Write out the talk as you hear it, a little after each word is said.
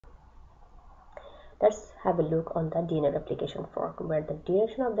Let's have a look on the DNA replication fork, where the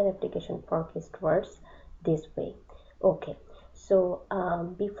direction of the replication fork is towards this way. Okay, so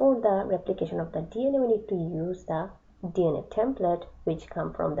before the replication of the DNA, we need to use the DNA template which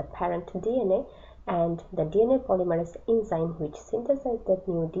come from the parent DNA and the DNA polymerase enzyme which synthesize the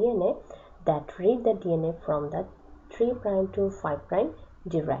new DNA that read the DNA from the 3' to 5'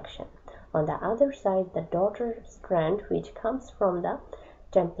 direction. On the other side, the daughter strand which comes from the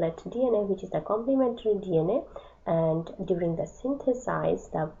template DNA, which is the complementary DNA, and during the synthesis,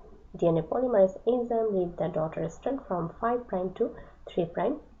 the DNA polymerase enzyme read the daughter strand from 5' to 3'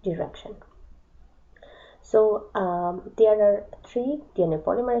 direction. So there are 3 DNA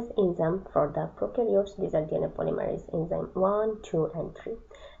polymerase enzymes for the prokaryotes. These are DNA polymerase enzyme 1, 2, and 3.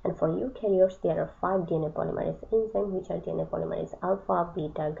 And for eukaryotes, there are 5 DNA polymerase enzymes, which are DNA polymerase alpha,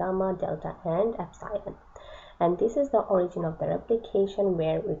 beta, gamma, delta, and epsilon. And this is the origin of the replication,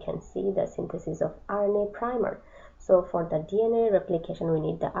 where we can see the synthesis of RNA primer. So for the DNA replication, we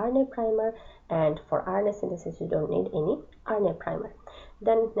need the RNA primer, and for RNA synthesis, you don't need any RNA primer.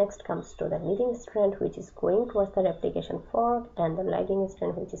 Then next comes to the leading strand, which is going towards the replication fork, and the lagging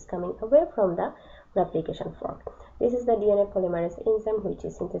strand, which is coming away from the replication fork. This is the DNA polymerase enzyme, which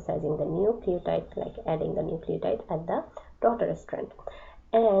is synthesizing the nucleotide, like adding the nucleotide at the daughter strand.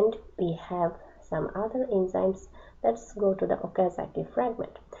 And we have some other enzymes. Let's go to the Okazaki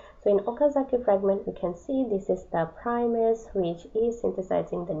fragment. So in Okazaki fragment, we can see this is the primase which is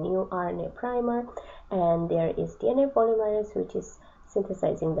synthesizing the new RNA primer, and there is DNA polymerase which is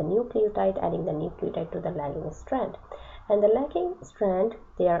synthesizing the nucleotide, adding the nucleotide to the lagging strand. And the lagging strand,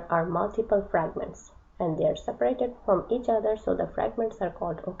 there are multiple fragments and they are separated from each other, so the fragments are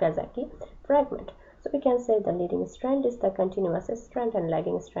called Okazaki fragment. So we can say the leading strand is the continuous strand and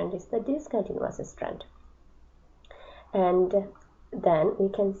lagging strand is the discontinuous strand. And then we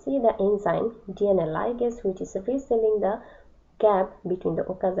can see the enzyme DNA ligase, which is refilling the gap between the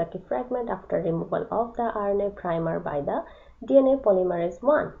Okazaki fragment after removal of the RNA primer by the DNA polymerase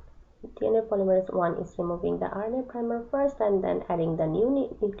 1. DNA polymerase 1 is removing the RNA primer first and then adding the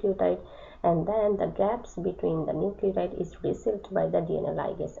new nucleotide, and then the gaps between the nucleotide is resealed by the DNA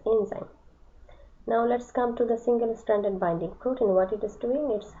ligase enzyme. Now let's come to the single-stranded binding protein. What it is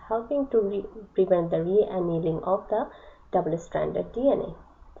doing, it's helping to prevent the re-annealing of the double-stranded DNA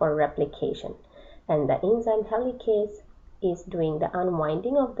for replication. And the enzyme helicase is doing the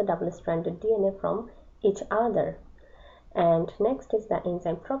unwinding of the double-stranded DNA from each other. And next is the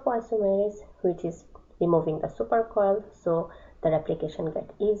enzyme topoisomerase, which is removing the supercoil, so the replication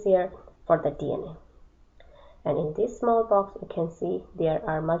gets easier for the DNA. And in this small box, you can see there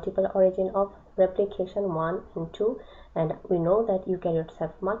are multiple origin of replication 1 and 2, and we know that eukaryotes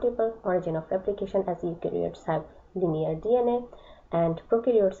have multiple origin of replication, as eukaryotes have linear DNA and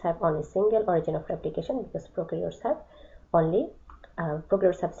prokaryotes have only single origin of replication, because prokaryotes have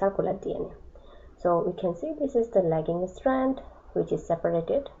circular DNA. So we can see this is the lagging strand, which is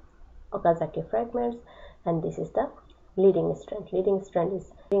separated Okazaki fragments, and this is the leading strand. Leading strand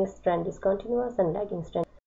is continuous and lagging strand